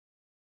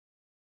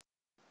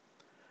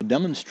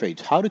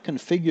demonstrates how to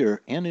configure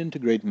and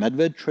integrate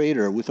Medved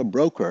Trader with a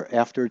broker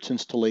after its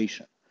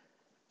installation.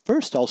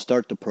 First, I'll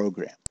start the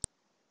program.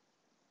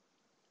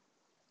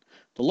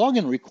 The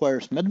login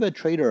requires Medved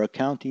Trader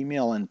account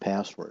email and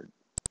password.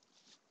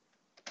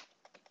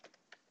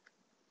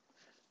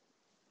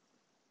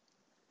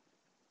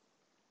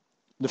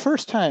 The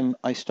first time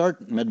I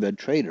start Medved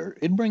Trader,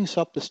 it brings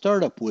up the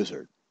startup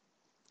wizard.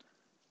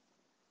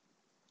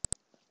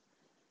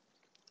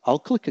 I'll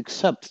click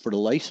Accept for the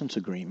license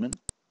agreement,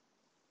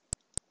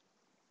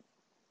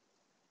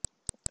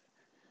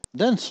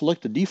 then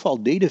select the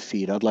default data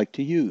feed I'd like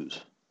to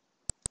use.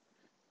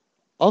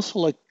 I'll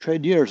select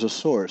Trader as a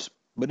source,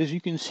 but as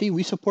you can see,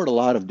 we support a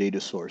lot of data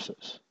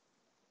sources.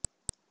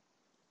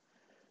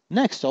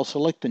 Next, I'll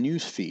select the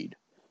news feed.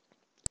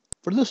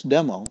 For this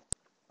demo,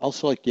 I'll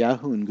select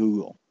Yahoo and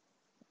Google.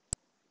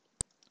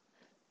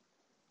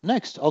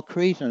 Next, I'll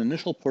create an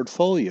initial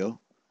portfolio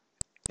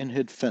and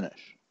hit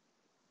Finish.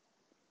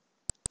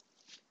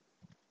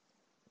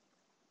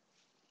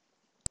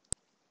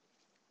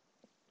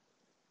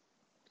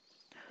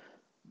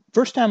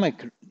 First time I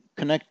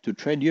connect to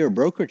Trader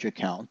brokerage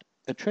account,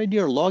 a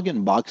Trader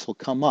login box will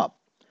come up.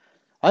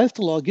 I have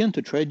to log in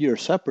to Trader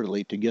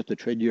separately to get the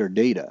Trader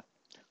data.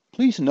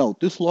 Please note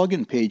this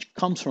login page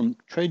comes from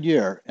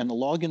Trader and the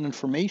login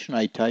information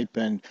I type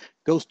in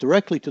goes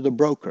directly to the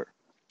broker.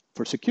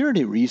 For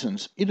security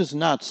reasons, it is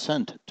not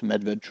sent to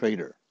Medved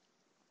Trader.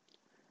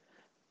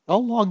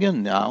 I'll log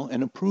in now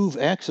and approve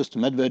access to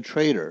Medved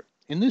Trader,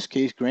 in this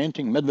case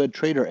granting Medved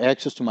Trader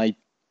access to my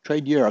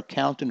Trader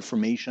account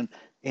information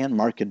and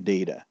market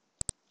data.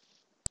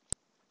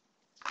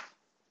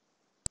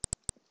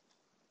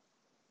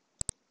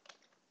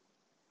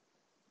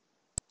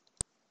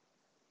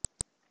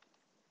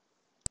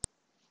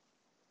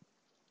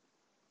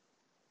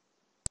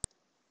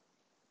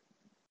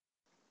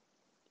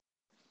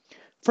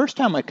 First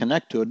time I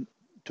connect to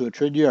a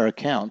Trader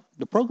account,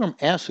 the program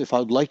asks if I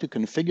would like to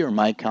configure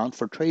my account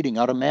for trading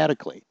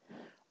automatically.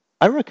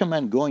 I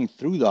recommend going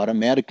through the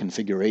automatic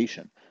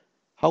configuration.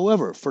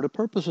 However, for the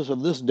purposes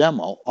of this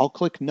demo, I'll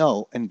click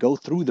No and go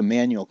through the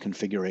manual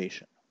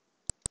configuration.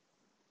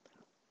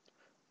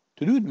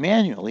 To do it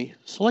manually,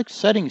 select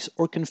Settings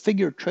or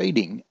Configure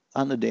Trading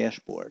on the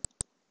dashboard.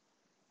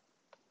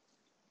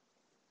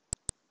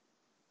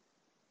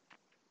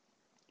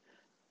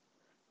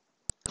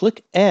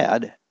 Click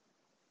Add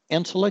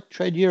and select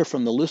Trader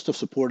from the list of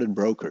supported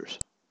brokers.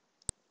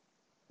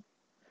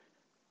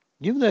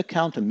 Give the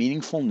account a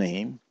meaningful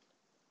name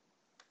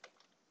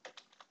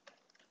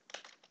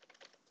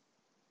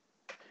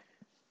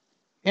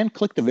and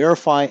click the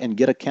Verify and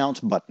Get Accounts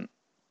button.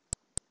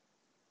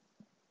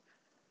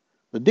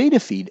 The data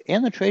feed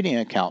and the trading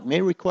account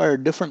may require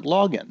a different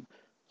login,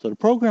 so the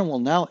program will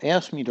now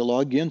ask me to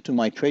log into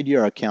my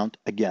Trader account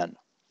again.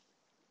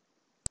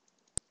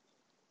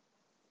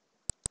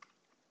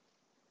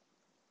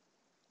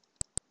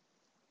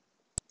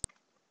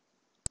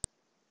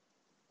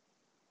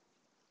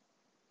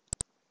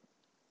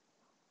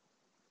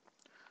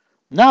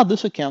 Now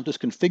this account is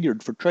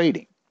configured for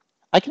trading.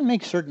 I can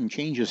make certain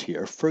changes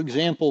here. For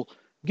example,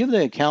 give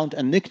the account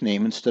a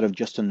nickname instead of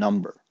just a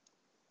number.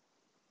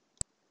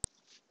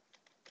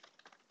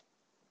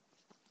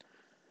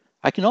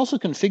 I can also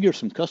configure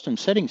some custom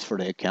settings for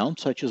the account,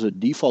 such as a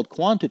default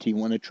quantity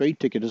when a trade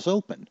ticket is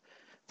opened.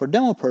 For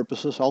demo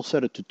purposes, I'll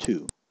set it to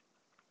 2.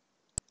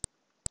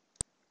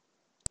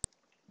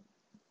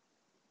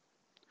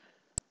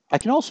 I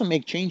can also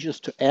make changes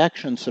to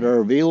actions that are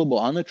available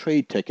on the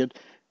trade ticket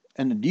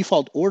and the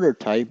default order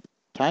type,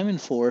 time in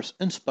force,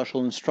 and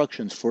special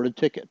instructions for the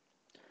ticket.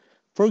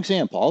 For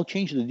example, I'll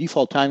change the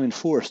default time in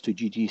force to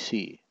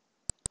GTC.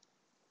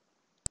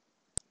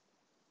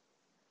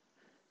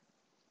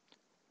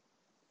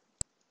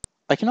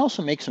 I can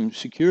also make some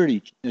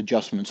security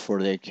adjustments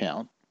for the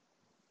account.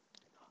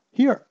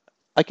 Here,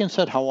 I can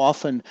set how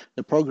often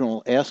the program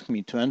will ask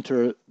me to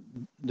enter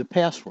the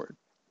password.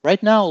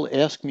 Right now,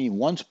 it'll ask me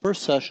once per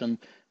session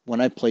when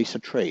I place a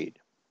trade.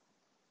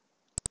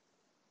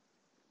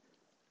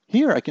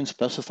 Here, I can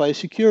specify a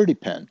security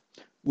PIN,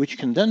 which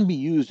can then be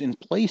used in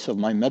place of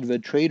my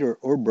Medved Trader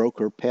or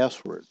broker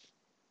password.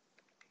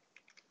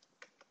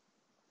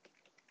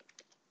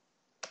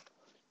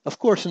 Of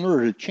course, in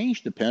order to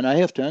change the PIN, I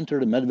have to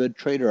enter the Medved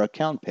Trader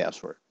account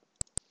password.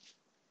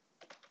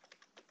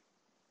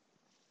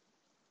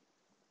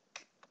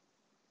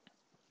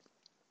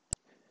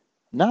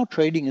 Now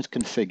trading is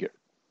configured.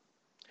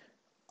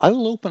 I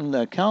will open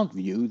the account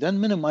view, then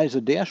minimize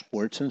the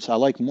dashboard since I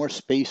like more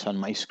space on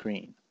my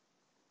screen.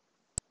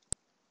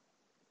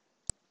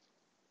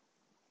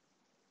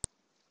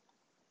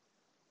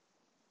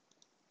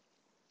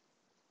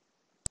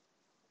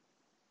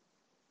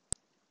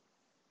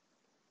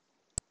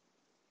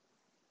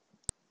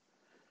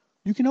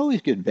 You can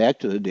always get back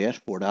to the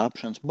dashboard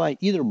options by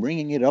either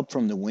bringing it up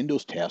from the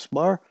Windows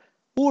taskbar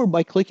or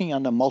by clicking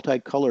on the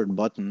multicolored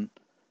button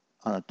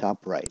on the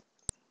top right.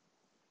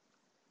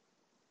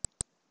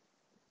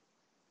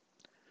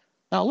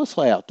 Now let's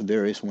lay out the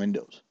various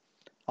windows.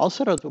 I'll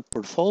set up a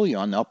portfolio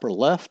on the upper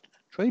left,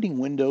 trading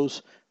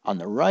windows on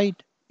the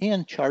right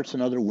and charts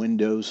and other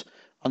windows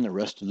on the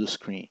rest of the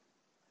screen.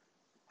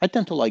 I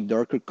tend to like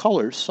darker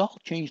colors, so I'll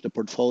change the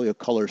portfolio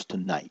colors to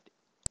night.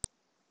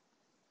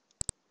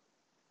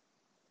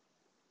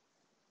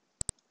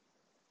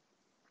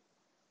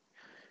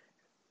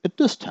 At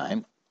this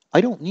time,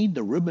 I don't need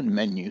the ribbon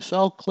menu, so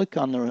I'll click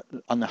on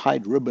the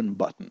Hide Ribbon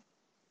button.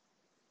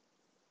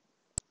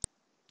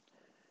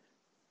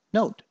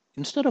 Note,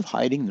 instead of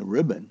hiding the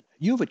ribbon,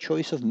 you have a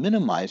choice of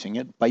minimizing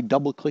it by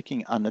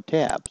double-clicking on the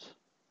tabs.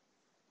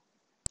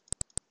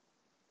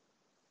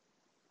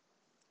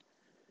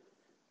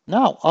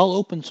 Now I'll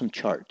open some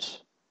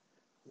charts.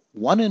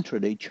 One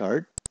intraday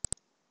chart,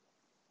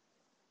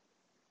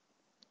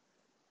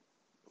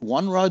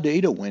 one raw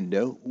data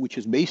window, which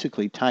is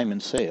basically time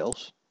and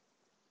sales.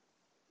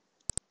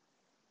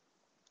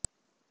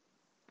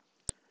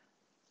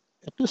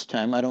 At this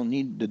time, I don't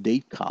need the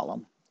date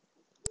column,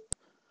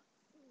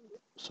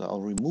 so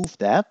I'll remove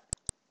that.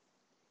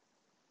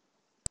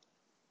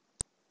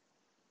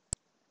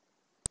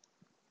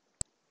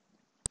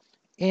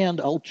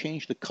 And I'll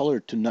change the color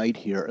to night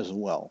here as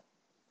well.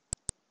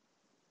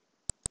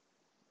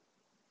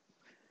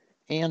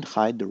 And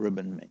hide the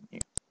ribbon menu.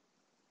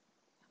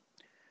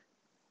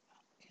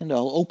 And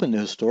I'll open the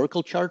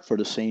historical chart for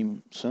the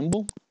same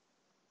symbol.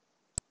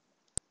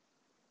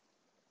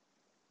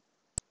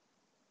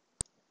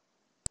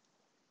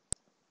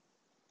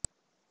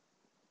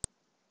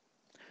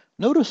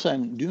 Notice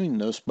I'm doing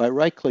this by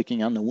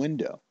right-clicking on the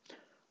window.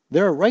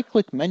 There are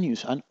right-click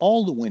menus on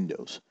all the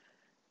windows,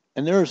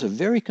 and there is a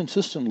very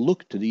consistent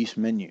look to these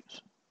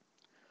menus.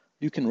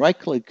 You can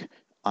right-click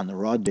on the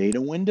raw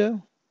data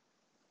window,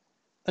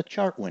 a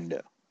chart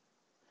window,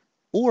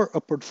 or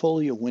a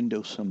portfolio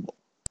window symbol.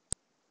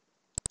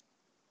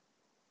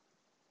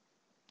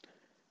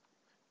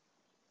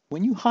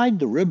 When you hide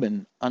the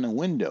ribbon on a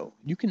window,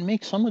 you can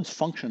make some of its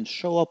functions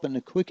show up in the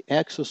Quick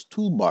Access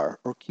Toolbar,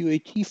 or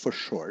QAT for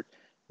short,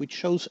 which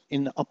shows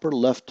in the upper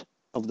left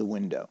of the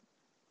window.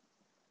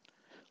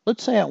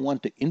 Let's say I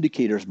want the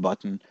Indicators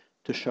button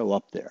to show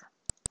up there.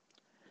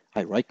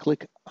 I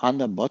right-click on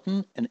the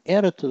button and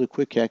add it to the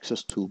Quick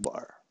Access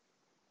Toolbar.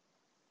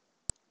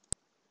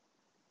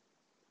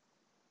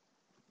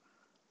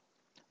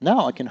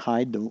 Now I can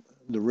hide the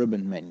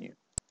ribbon menu.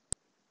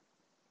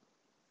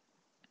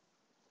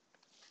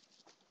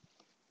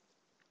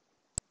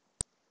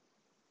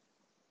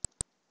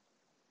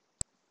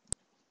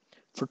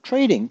 For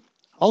trading,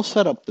 I'll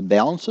set up the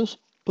balances,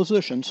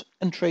 positions,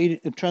 and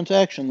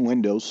transaction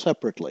windows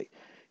separately.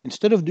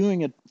 Instead of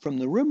doing it from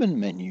the ribbon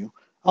menu,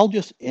 I'll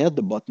just add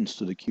the buttons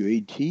to the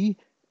QAT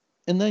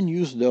and then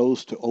use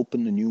those to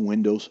open the new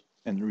windows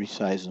and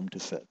resize them to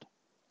fit.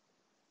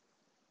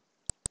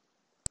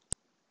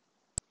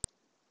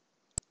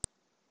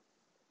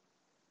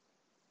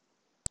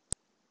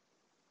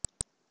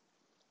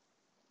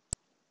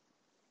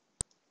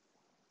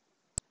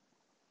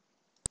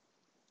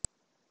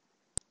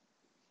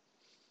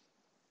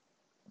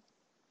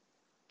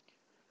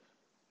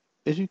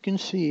 As you can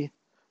see,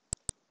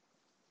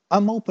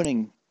 I'm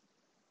opening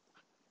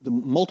the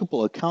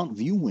multiple account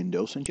view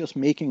windows and just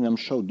making them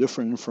show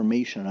different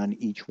information on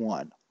each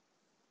one.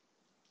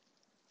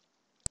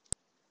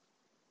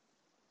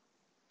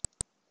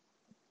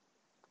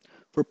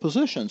 For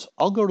positions,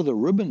 I'll go to the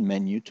ribbon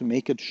menu to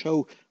make it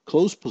show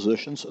closed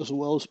positions as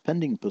well as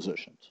pending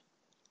positions.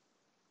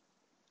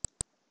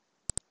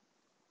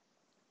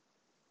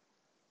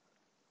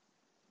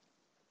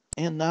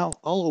 And now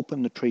I'll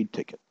open the trade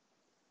ticket.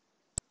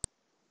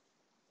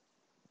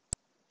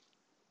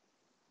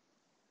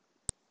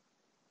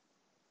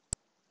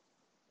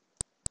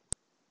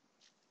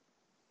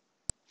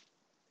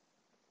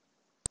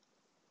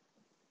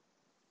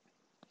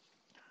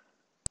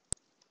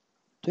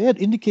 To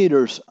add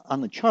indicators on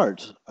the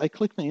charts, I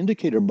click the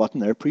indicator button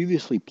that I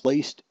previously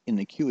placed in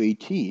the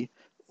QAT,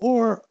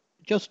 or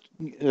just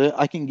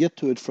I can get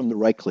to it from the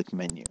right-click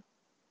menu.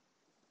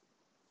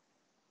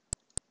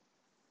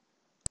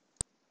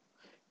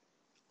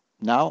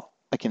 Now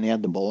I can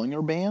add the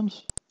Bollinger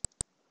Bands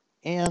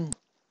and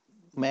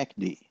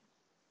MACD.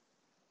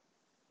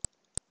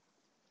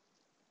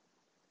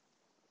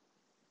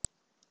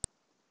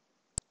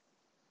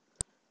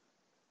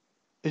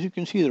 As you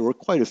can see, there were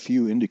quite a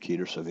few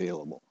indicators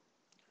available.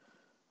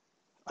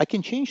 I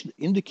can change the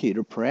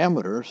indicator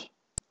parameters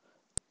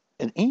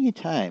at any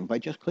time by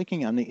just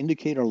clicking on the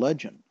indicator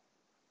legend.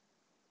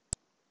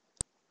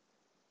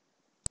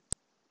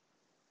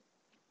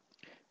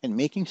 And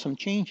making some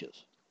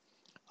changes.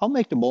 I'll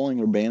make the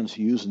Bollinger Bands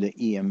use the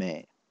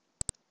EMA.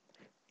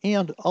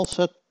 And I'll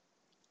set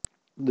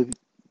the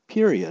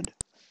period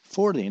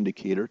for the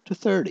indicator to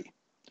 30.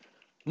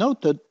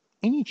 Note that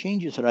any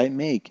changes that I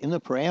make in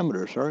the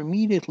parameters are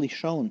immediately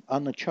shown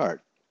on the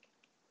chart.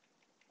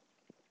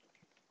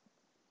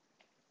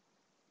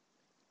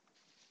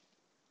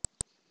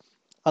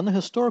 On the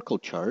historical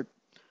chart,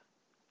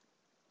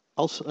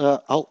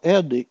 I'll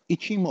add the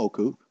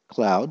Ichimoku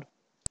cloud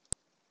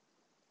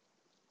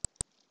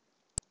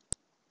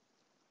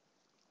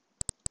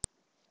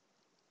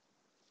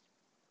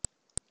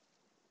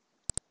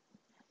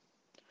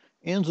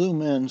and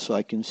zoom in so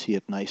I can see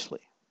it nicely.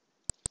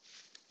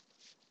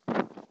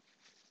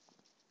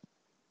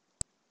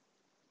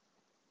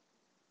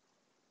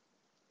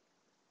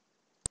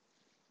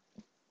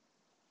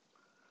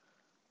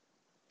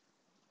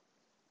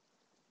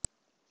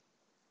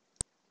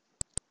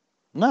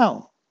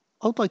 Now,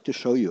 I would like to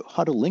show you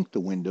how to link the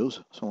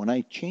windows so when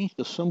I change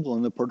the symbol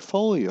in the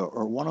portfolio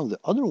or one of the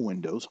other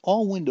windows,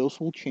 all windows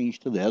will change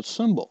to that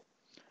symbol.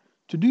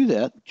 To do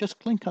that, just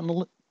click on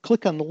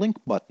the link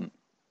button.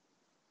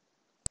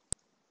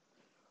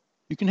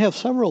 You can have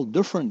several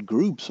different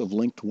groups of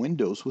linked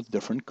windows with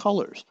different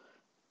colors.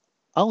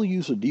 I'll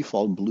use a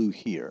default blue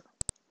here.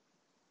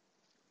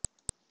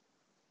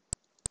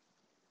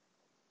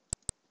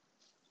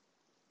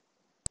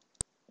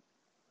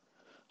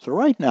 So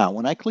right now,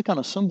 when I click on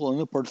a symbol in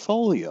the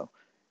portfolio,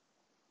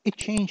 it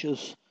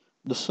changes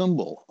the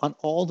symbol on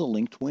all the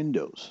linked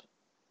windows.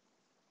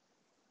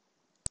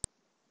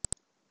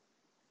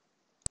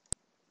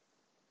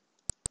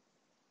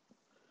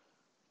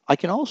 I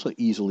can also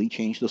easily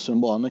change the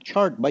symbol on the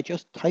chart by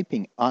just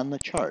typing on the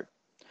chart.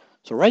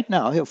 So right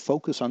now I have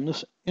focus on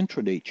this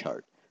intraday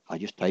chart. I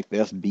just type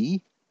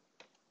FB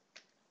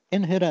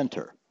and hit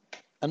enter.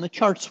 And the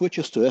chart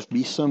switches to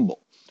FB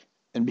symbol.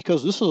 And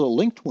because this is a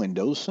linked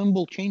window, the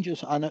symbol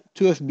changes on it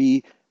to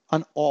FB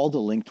on all the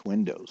linked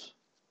windows.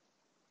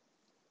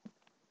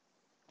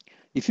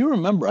 If you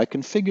remember, I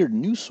configured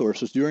news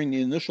sources during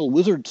the initial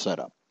wizard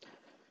setup.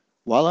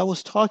 While I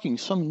was talking,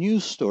 some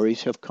news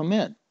stories have come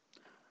in.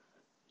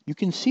 You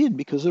can see it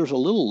because there's a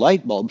little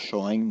light bulb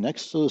showing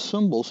next to the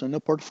symbols in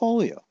the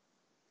portfolio.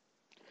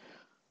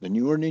 The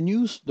newer the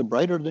news, the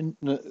brighter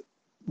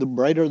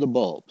the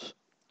bulbs.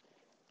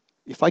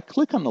 If I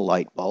click on the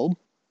light bulb,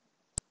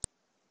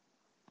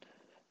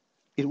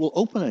 it will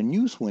open a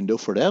news window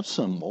for that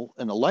symbol,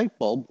 and the light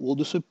bulb will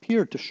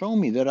disappear to show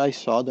me that I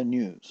saw the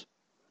news.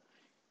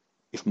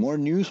 If more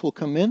news will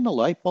come in, the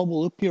light bulb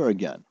will appear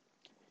again.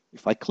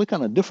 If I click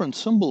on a different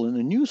symbol in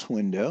the news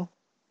window,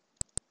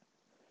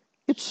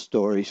 its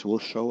stories will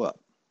show up.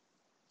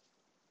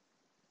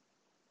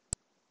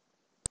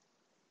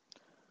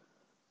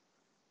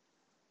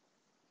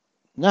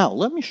 Now,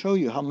 let me show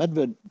you how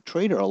Medved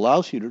Trader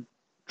allows you to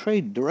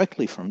trade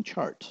directly from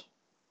charts.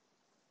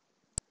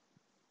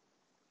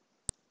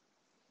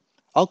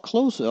 I'll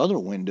close the other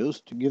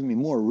windows to give me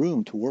more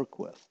room to work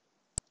with.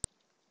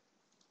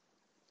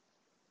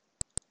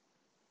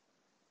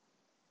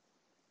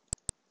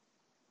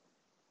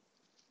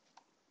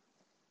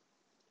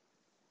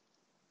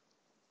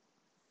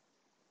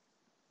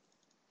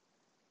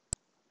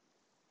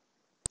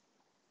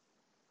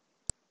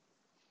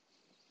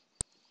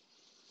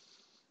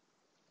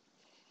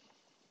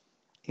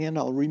 And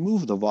I'll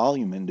remove the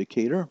volume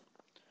indicator.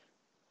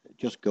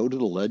 Just go to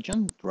the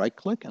legend,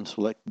 right-click, and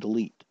select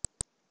Delete.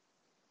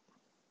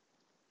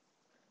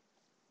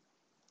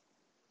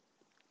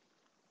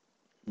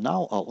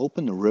 Now I'll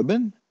open the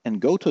ribbon and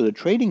go to the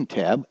Trading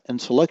tab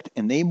and select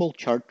Enable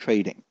Chart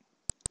Trading.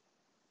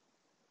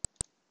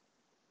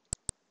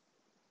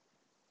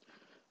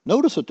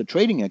 Notice that the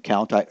trading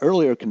account I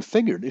earlier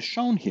configured is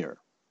shown here.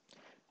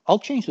 I'll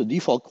change the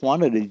default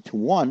quantity to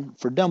 1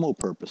 for demo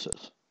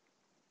purposes.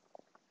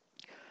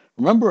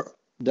 Remember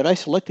that I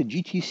selected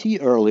GTC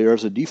earlier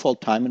as a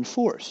default time in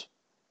force.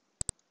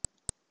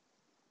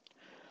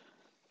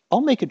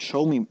 I'll make it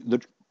show me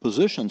the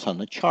positions on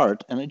the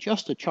chart and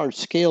adjust the chart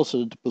scale so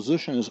that the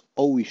position is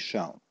always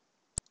shown.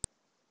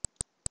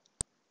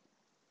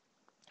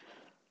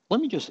 Let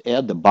me just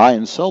add the buy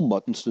and sell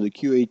buttons to the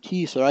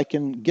QAT so I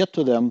can get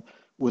to them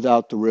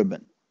without the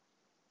ribbon.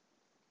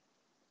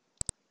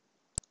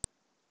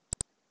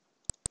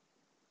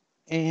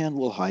 And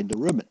we'll hide the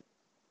ribbon.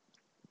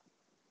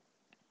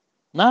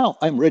 Now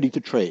I'm ready to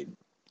trade.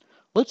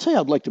 Let's say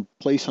I'd like to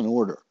place an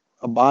order,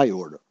 a buy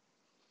order.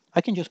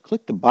 I can just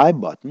click the buy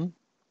button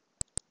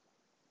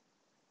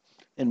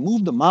and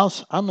move the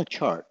mouse on the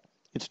chart.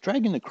 It's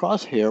dragging the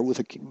crosshair with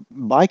a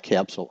buy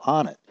capsule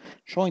on it,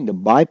 showing the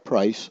buy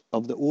price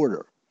of the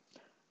order.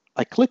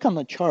 I click on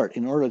the chart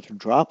in order to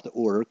drop the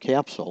order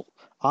capsule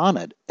on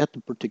it at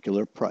the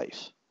particular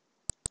price.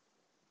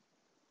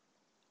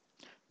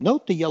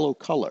 Note the yellow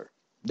color.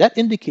 That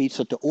indicates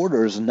that the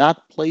order is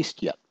not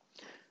placed yet.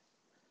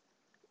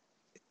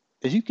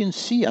 As you can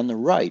see on the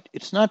right,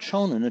 it's not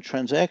shown in the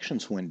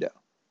transactions window.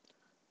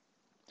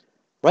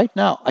 Right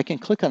now, I can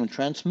click on the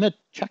transmit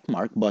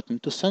checkmark button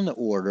to send the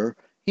order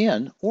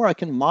in, or I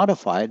can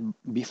modify it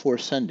before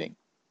sending.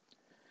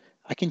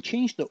 I can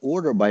change the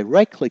order by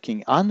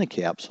right-clicking on the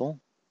capsule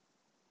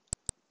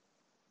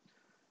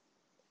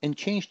and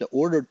change the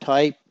order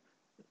type,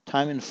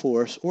 time in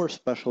force, or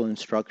special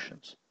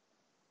instructions.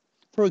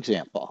 For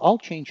example, I'll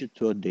change it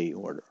to a day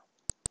order.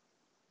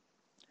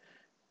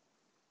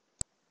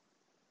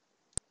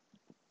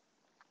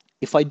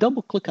 If I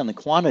double-click on the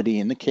quantity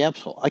in the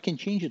capsule, I can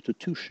change it to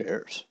 2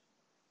 shares.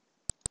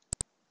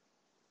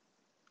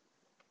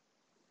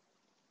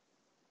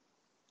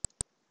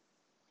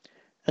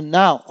 And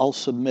now I'll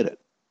submit it.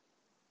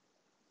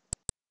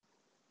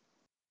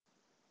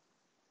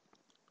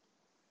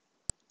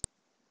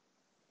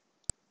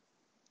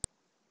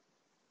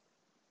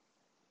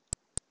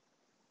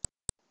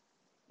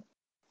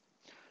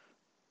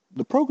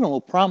 The program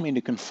will prompt me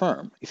to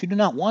confirm. If you do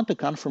not want the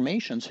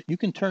confirmations, you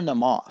can turn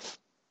them off.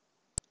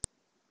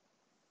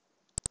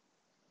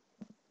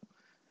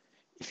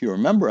 If you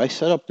remember, I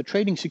set up the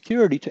trading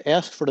security to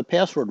ask for the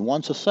password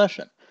once a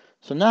session.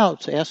 So now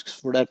it asks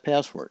for that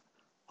password.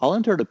 I'll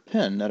enter the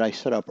PIN that I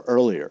set up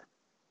earlier.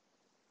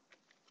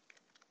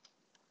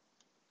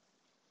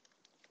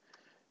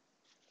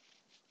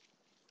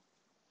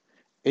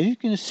 As you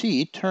can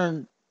see,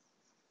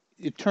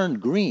 it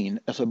turned green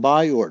as a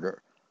buy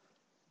order.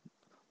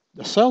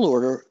 The sell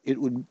order,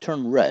 it would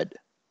turn red.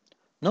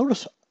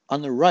 Notice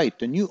on the right,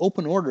 the new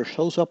open order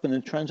shows up in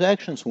the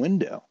transactions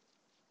window.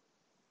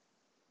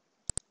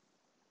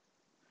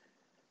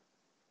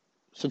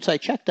 Since I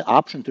checked the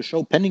option to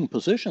show pending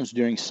positions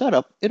during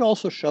setup, it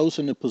also shows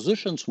in the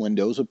positions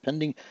windows a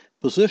pending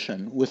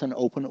position with an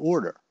open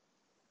order.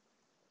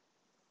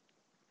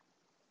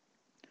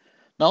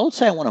 Now let's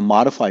say I want to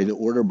modify the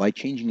order by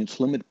changing its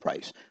limit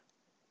price.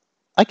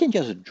 I can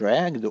just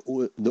drag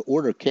the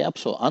order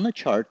capsule on the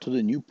chart to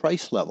the new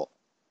price level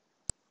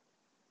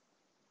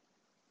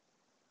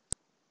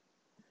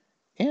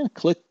and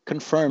click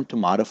Confirm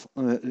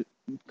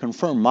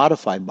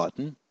Modify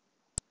button,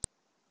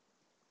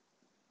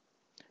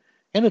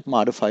 and it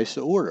modifies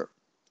the order.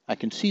 I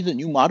can see the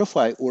new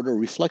modify order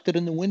reflected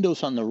in the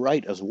windows on the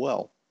right as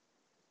well.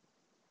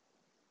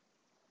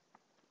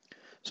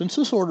 Since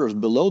this order is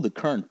below the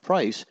current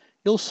price,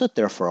 it'll sit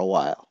there for a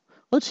while.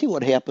 Let's see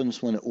what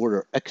happens when the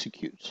order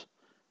executes.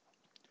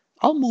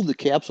 I'll move the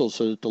capsule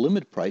so that the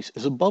limit price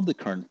is above the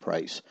current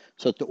price,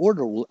 so that the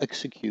order will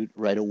execute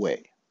right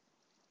away.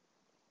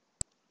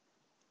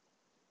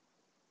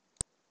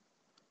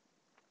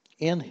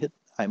 And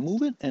I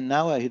move it, and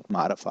now I hit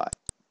modify.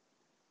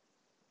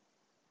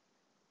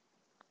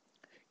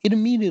 It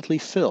immediately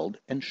filled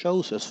and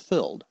shows as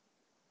filled.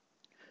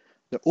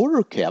 The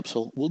order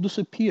capsule will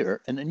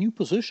disappear and a new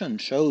position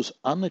shows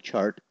on the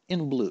chart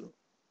in blue.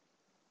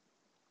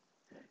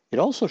 It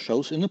also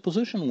shows in the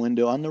position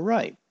window on the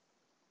right.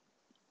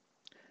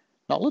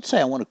 Now let's say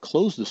I want to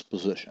close this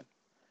position.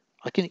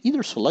 I can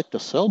either select the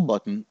sell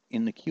button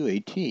in the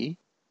QAT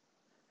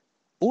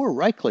or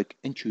right-click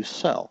and choose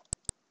sell.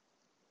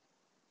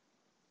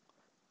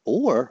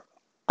 Or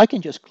I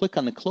can just click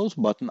on the close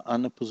button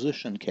on the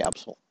position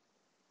capsule.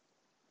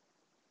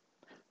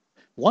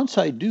 Once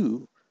I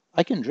do,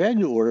 I can drag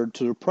the order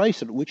to the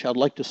price at which I'd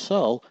like to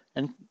sell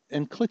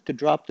and click to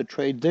drop the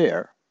trade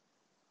there.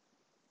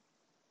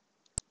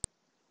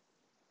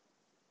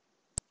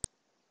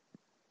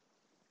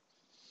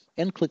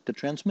 And click the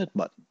transmit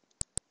button.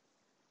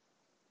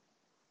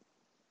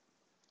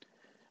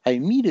 I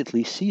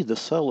immediately see the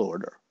sell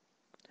order.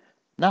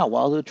 Now,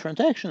 while the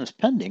transaction is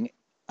pending,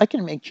 I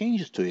can make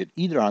changes to it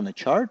either on the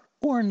chart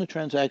or in the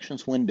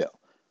transactions window.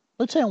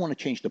 Let's say I want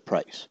to change the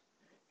price.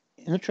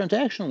 In the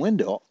transaction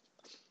window,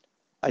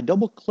 I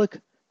double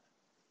click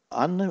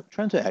on the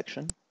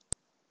transaction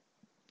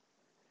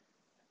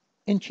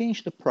and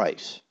change the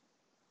price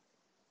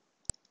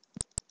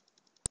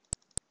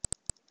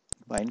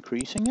by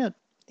increasing it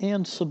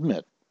and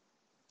submit.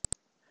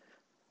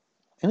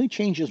 And it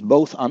changes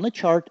both on the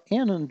chart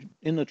and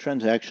in the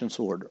transactions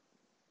order.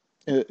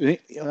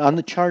 On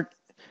the chart,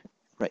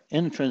 right,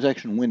 in the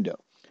transaction window.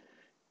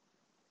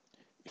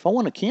 If I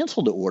want to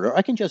cancel the order,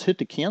 I can just hit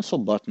the cancel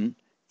button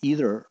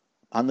either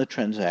on the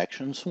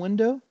transactions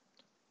window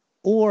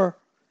or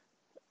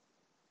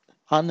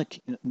on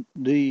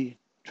the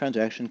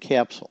transaction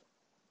capsule.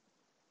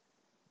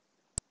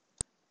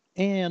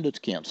 And it's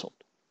canceled.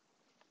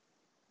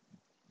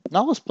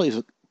 Now let's place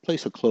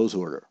a close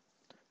order.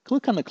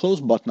 Click on the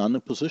close button on the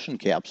position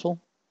capsule.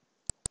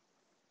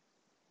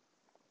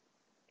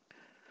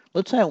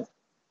 Let's say I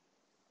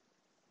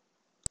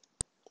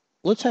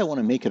want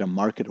to make it a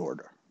market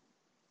order.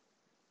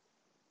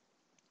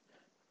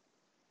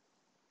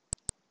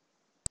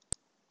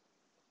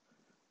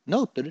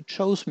 Note that it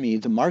shows me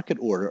the market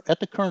order at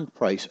the current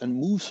price and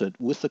moves it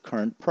with the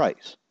current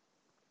price.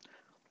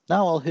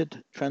 Now I'll hit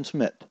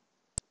transmit.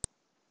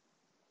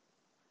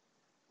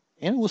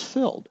 And it was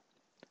filled.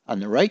 On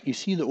the right, you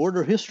see the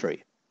order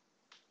history.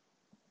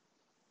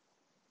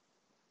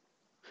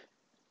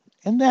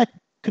 And that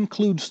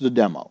concludes the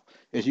demo.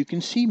 As you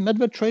can see,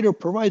 Medved Trader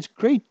provides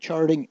great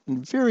charting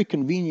and very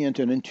convenient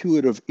and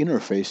intuitive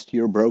interface to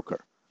your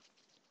broker.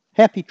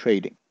 Happy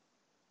trading.